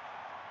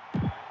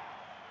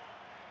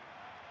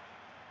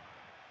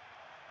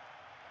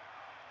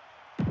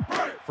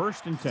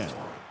 First and 10.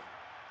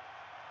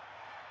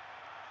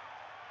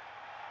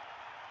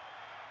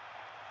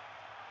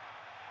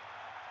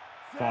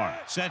 Far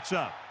sets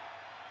up.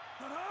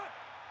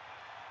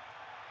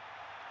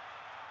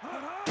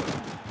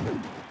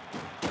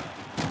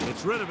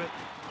 Gets rid of it.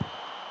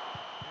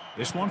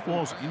 This one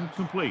falls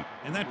incomplete,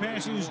 and that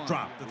pass is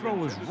dropped. The throw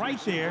was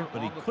right there,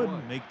 but he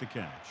couldn't make the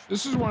catch.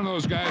 This is one of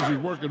those guys who's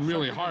working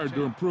really hard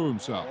to improve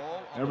himself.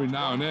 Every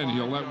now and then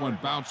he'll let one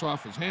bounce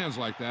off his hands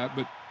like that,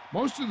 but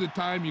most of the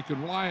time you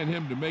can rely on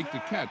him to make the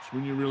catch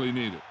when you really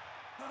need it.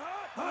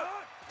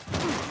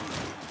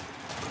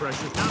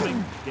 Pressure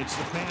coming. Gets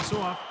the pass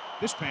off.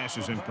 This pass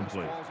is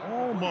incomplete.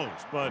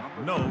 Almost, but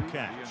no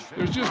catch.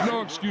 There's just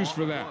no excuse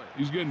for that.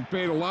 He's getting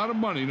paid a lot of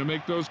money to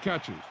make those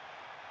catches.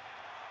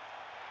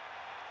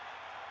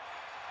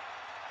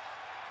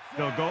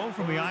 They'll go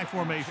from the I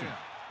formation.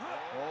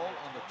 Ball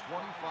on the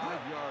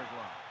 25-yard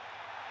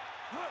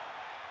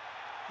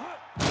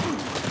line.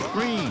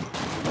 Green.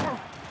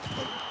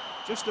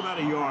 Just about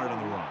a yard on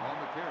the run. On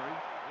the carry,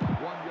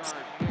 1-yard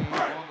gain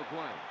on the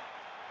play.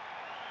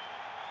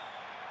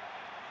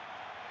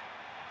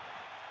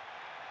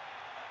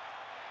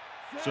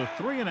 So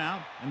 3 and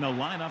out, and they'll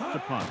line up to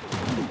punt.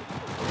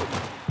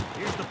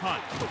 Here's the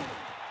punt.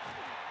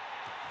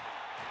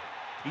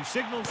 He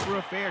signals for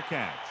a fair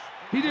catch.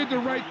 He did the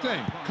right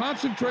thing,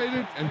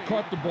 concentrated and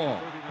caught the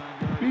ball.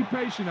 Be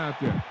patient out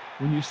there.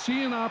 When you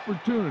see an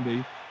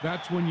opportunity,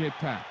 that's when you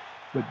attack,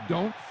 but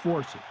don't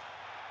force it.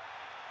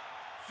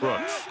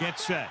 Brooks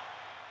gets set.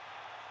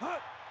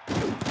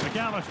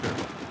 McAllister.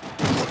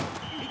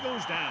 He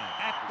goes down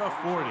at the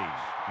 40.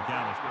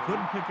 McAllister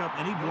couldn't pick up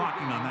any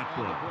blocking on that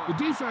play. The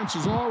defense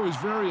is always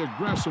very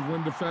aggressive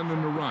when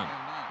defending the run.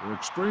 They're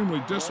extremely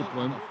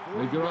disciplined.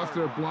 They get off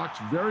their blocks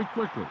very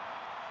quickly.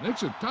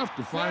 Makes it tough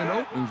to find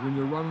openings when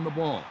you're running the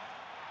ball.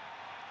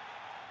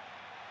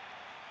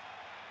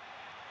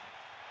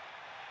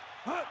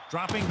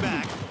 Dropping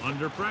back,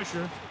 under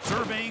pressure,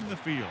 surveying the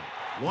field.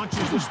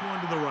 Launches this one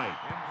to the right.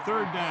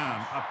 3rd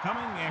down,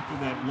 upcoming after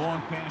that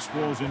long pass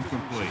falls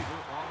incomplete.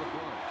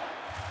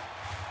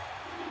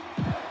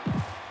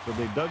 So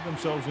they dug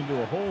themselves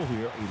into a hole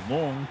here, a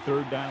long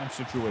 3rd down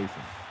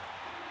situation.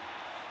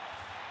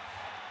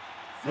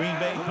 Green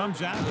Bay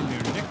comes out in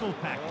their nickel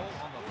package.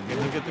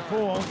 Forgetting to get the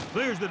call.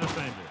 Clears the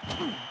defender.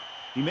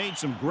 He made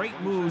some great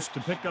moves to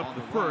pick up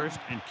the first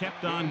and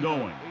kept on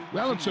going.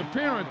 Well, it's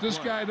apparent this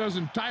guy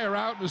doesn't tire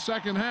out in the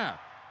second half,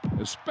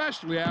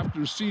 especially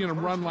after seeing him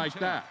run like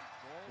that.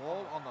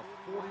 Ball on the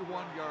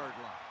 41-yard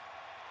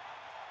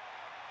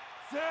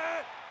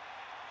line.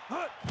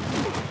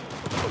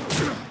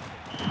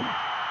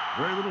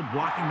 Very little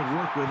blocking to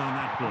work with on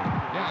that play.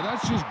 Yeah,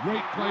 that's just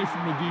great play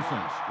from the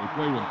defense. They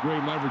play with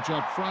great leverage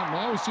up front and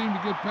always seem to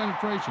get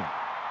penetration.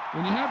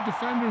 When you have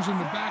defenders in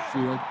the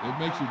backfield, it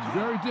makes it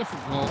very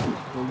difficult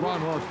to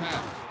run or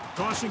pass.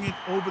 Tossing it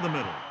over the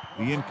middle.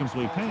 The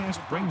incomplete pass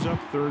brings up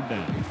 3rd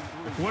down.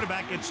 The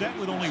quarterback gets set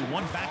with only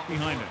one back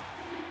behind him.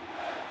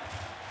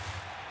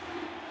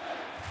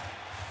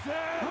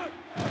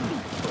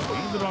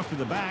 Handed off to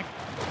the back.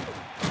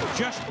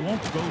 Just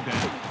won't go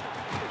down.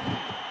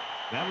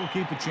 That will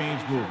keep the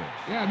chains moving.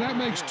 Yeah, that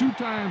makes 2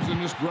 times in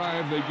this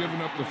drive they've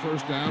given up the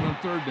first down on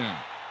 3rd down.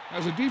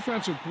 As a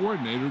defensive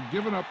coordinator,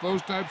 giving up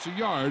those types of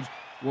yards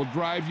will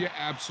drive you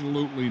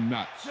absolutely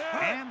nuts.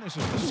 And this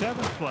is the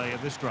 7th play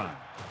of this drive.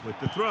 With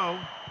the throw,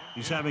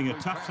 he's having a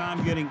tough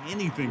time getting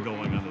anything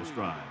going on this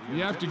drive.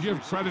 You have to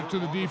give credit to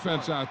the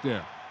defense out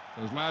there.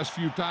 Those last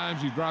few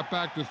times he dropped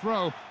back to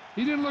throw,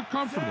 he didn't look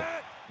comfortable.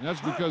 And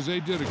that's because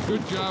they did a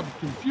good job of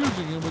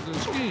confusing him with their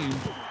scheme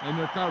and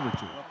their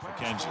coverages.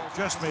 McKenzie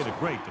just made a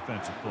great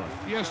defensive play.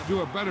 He has to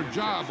do a better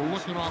job of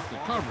looking off the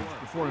coverage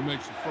before he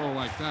makes a throw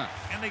like that.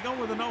 And they go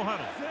with a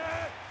no-huddle.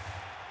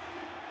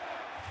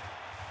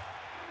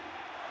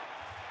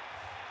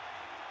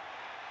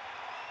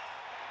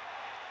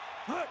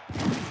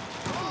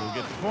 We'll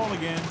get the call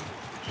again.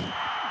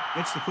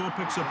 Gets the call,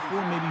 picks up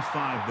 4, maybe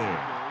 5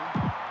 there.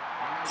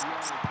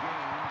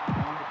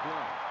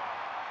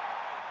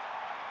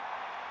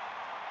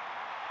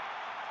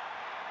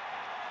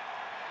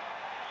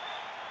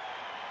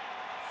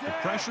 The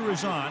pressure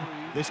is on.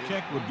 This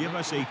kick would give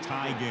us a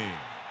tie game.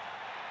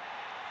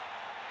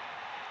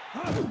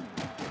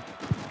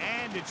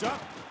 And it's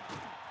up.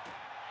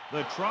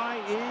 The try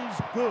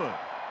is good.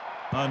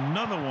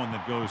 Another one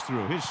that goes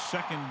through, his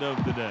second of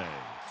the day.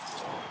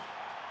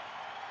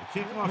 The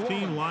kickoff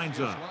team lines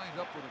up. Lined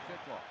up for the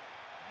kickoff.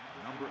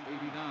 Number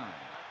 89,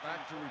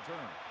 back to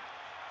return.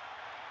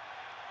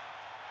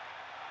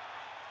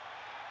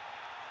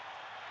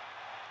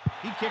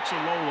 He kicks a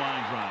low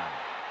line drive.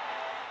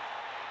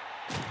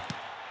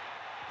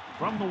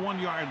 From the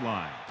 1-yard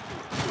line.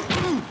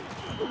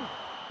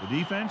 The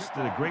defense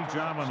did a great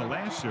job on the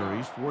last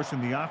series,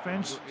 forcing the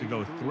offense to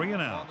go 3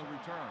 and out.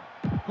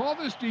 Call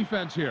this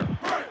defense here.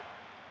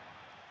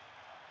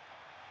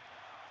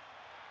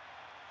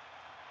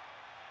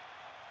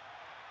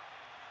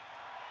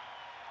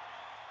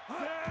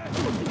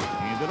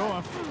 Hand it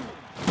off.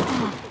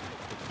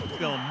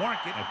 They'll mark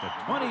it at the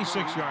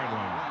 26-yard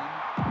line.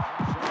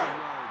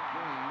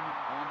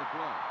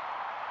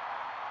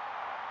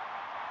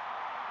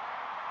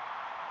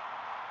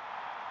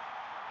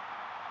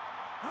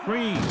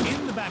 Green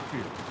in the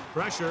backfield.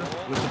 Pressure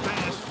with the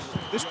pass.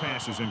 This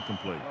pass is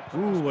incomplete.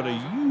 Ooh, what a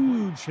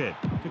huge hit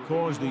to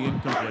cause the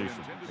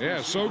incompletion. Yeah,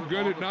 so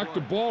good it knocked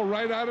the ball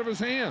right out of his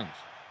hands.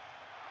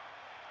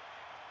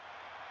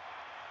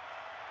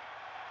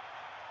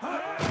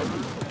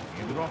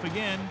 Hand it off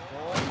again.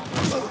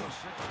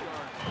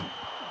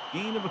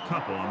 Gain of a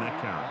couple on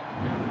that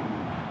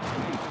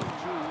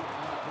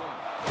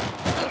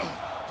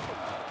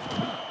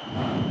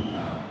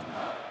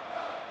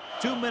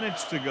carry. 2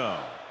 minutes to go.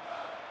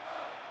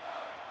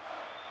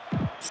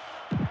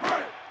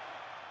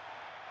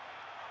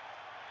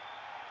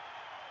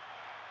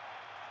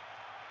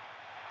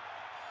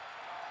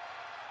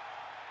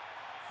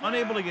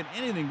 Unable to get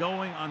anything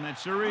going on that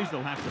series,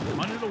 they'll have to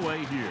punt it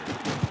away here.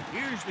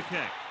 Here's the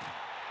kick.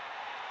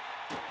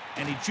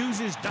 And he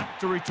chooses not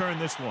to return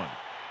this one.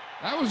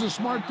 That was a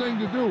smart thing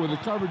to do with the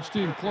coverage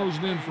team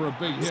closing in for a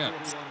big hit.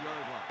 First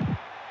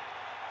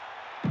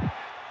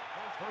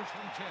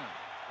and 10.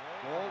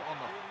 Ball on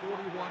the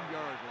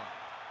 41-yard line.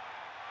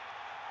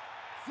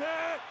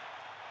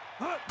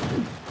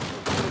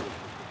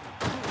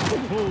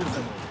 Pulls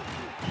him.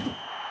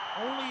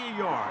 Only a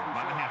yard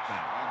by the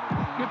halfback.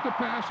 Get the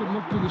pass and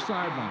look to the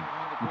sideline.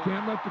 You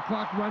can't let the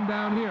clock run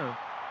down here.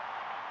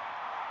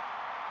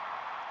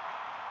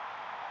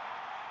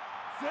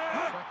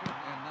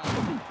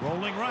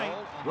 Rolling right.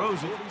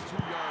 Throws it.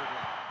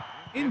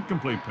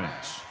 Incomplete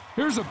pass.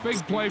 Here's a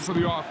big play for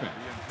the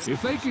offense.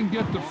 If they can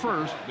get the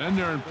first, then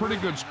they're in pretty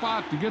good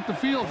spot to get the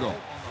field goal.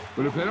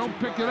 But if they don't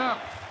pick it up,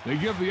 they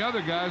give the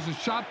other guys a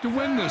shot to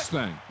win this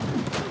thing.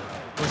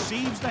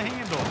 Receives the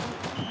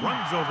handoff.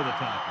 Runs over the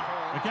tackle.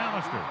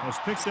 McAllister has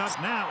picked up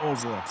now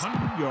over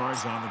 100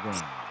 yards on the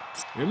ground.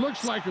 It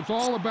looks like it's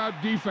all about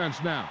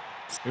defense now.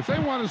 If they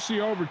want to see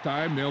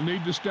overtime, they'll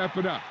need to step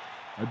it up.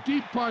 A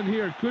deep punt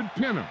here could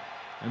pin them,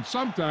 and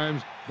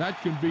sometimes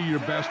that can be your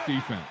best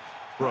defense.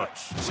 Brooks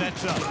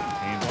sets up.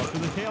 Hand off to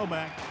the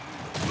tailback.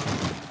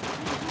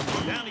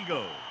 Down he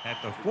goes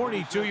at the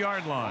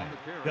 42-yard line.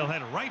 They'll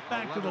head right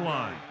back to the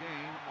line.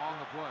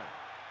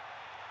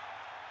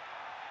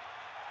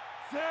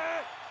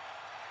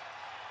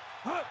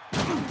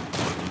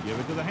 Give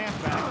it to the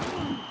halfback.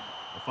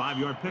 A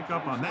 5-yard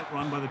pickup on that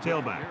run by the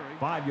tailback.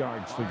 5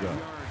 yards to go.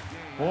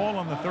 Ball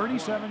on the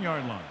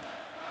 37-yard line.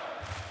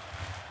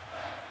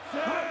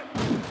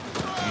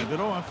 Hand it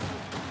off.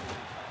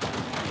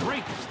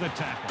 Breaks the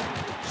tackle.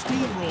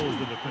 Steamrolls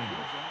the defender.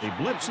 They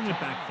blitz and it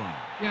backfire.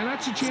 Yeah,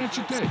 that's a chance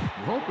you take.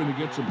 You're hoping to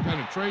get some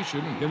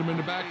penetration and get them in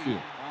the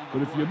backfield.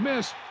 But if you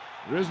miss,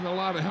 there isn't a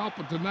lot of help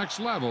at the next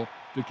level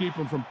to keep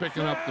them from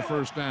picking up the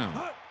first down.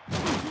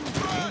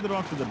 Hand it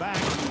off to the back.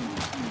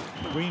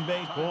 Green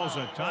Bay calls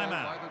a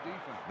timeout.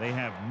 They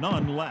have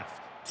none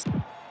left.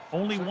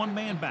 Only one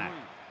man back.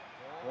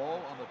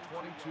 Ball on the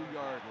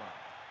 22-yard line.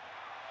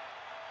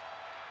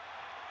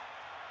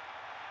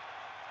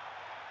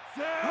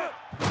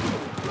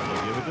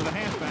 Give it to the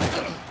halfback.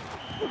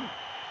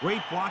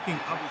 Great blocking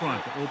up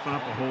front to open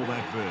up a hole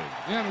that big.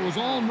 Yeah, and it was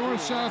all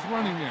north-south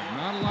running there.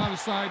 Not a lot of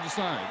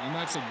side-to-side. And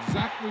that's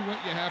exactly what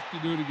you have to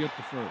do to get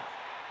the first.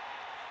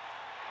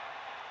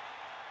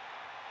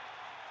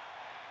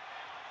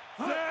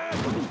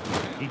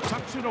 He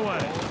tucks it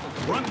away,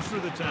 runs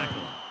through the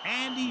tackle,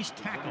 and he's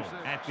tackled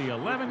at the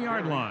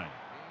 11-yard line.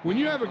 When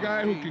you have a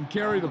guy who can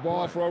carry the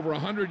ball for over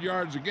 100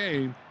 yards a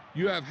game,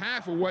 you have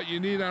half of what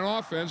you need on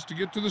offense to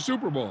get to the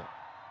Super Bowl.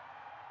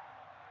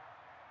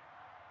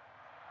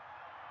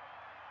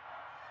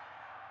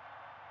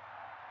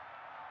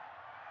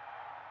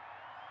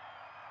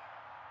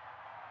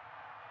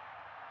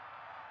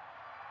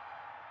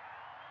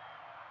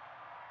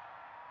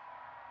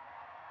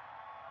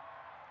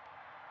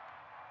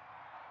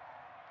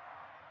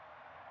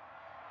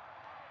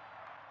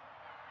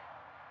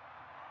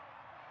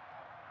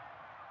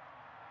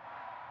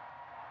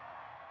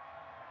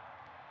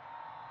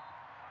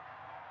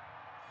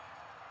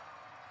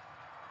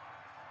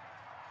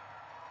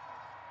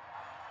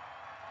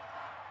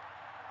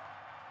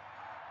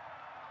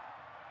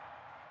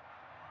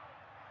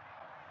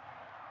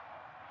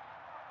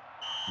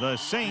 The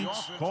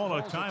Saints call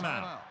a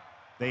timeout.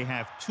 They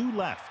have 2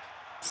 left.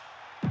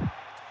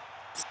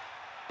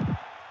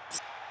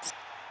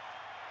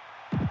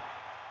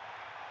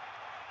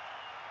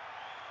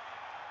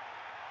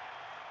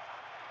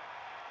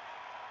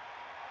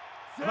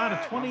 About a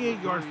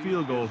 28-yard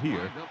field goal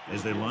here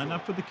as they line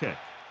up for the kick.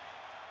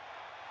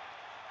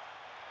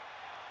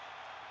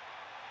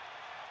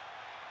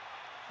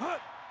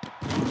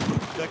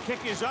 The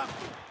kick is up,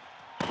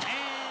 and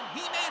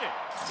he made it.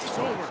 It's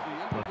over.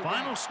 The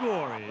final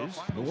score is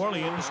New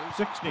Orleans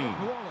 16,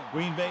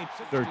 Green Bay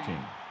 13.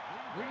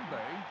 Green Bay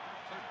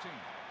 13.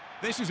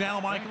 This is Al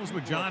Michaels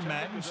with John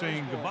Madden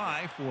saying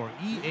goodbye for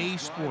EA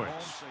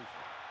Sports.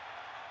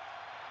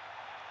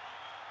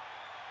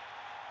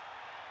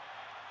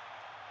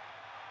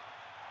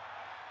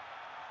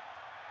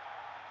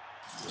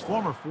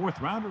 Former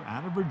 4th rounder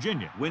out of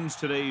Virginia wins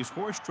today's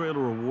horse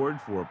trailer award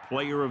for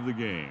Player of the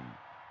Game.